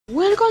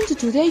Welcome to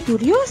Today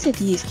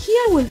Curiosities.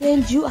 Here we'll tell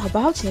you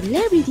about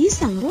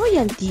celebrities and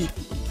royalty.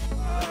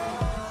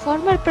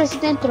 Former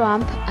President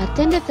Trump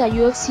attended a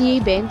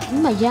UFC event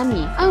in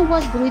Miami and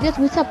was greeted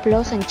with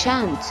applause and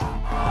chants.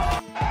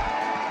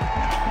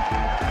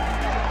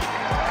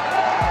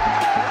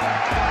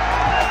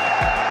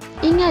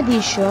 In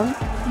addition,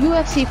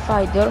 UFC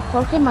fighter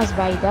Jorge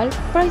Masvidal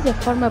praised the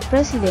former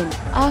president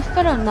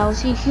after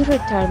announcing his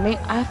retirement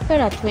after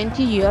a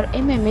 20-year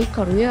MMA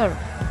career.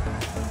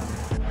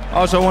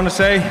 Also want to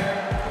say,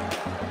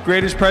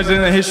 greatest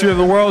president in the history of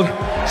the world,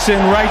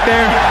 sitting right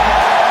there.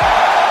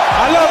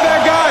 I love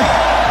that guy.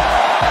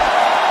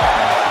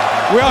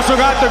 We also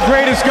got the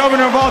greatest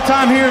governor of all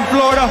time here in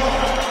Florida.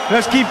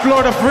 Let's keep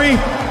Florida free,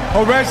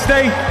 a red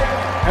state,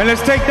 and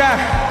let's take that.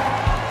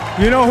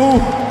 You know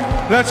who?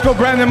 Let's go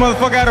brand that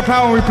motherfucker out of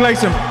power and replace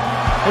him.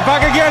 If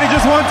I could get it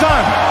just one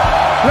time.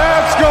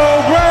 Let's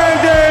go,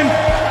 Brandon!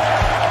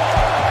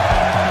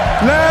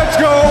 Let's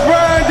go,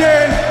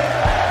 Brandon!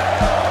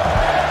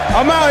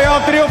 I'm out, y'all.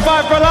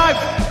 305 for life.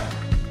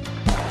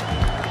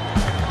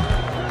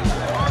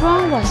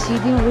 Trump was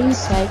sitting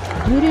ringside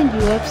during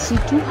UFC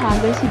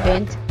 200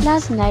 event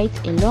last night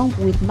along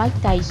with Mike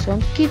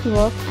Tyson, Kid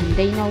Rock, and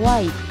Dana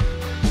White.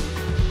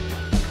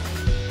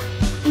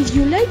 If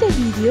you like the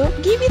video,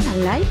 give it a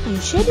like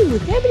and share it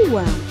with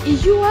everyone.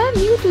 If you are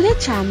new to the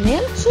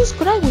channel,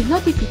 subscribe with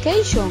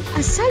notification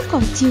as I'll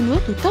continue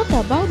to talk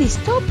about these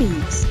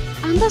topics.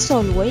 And as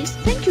always,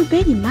 thank you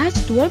very much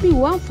to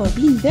everyone for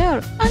being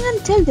there, and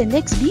until the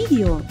next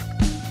video.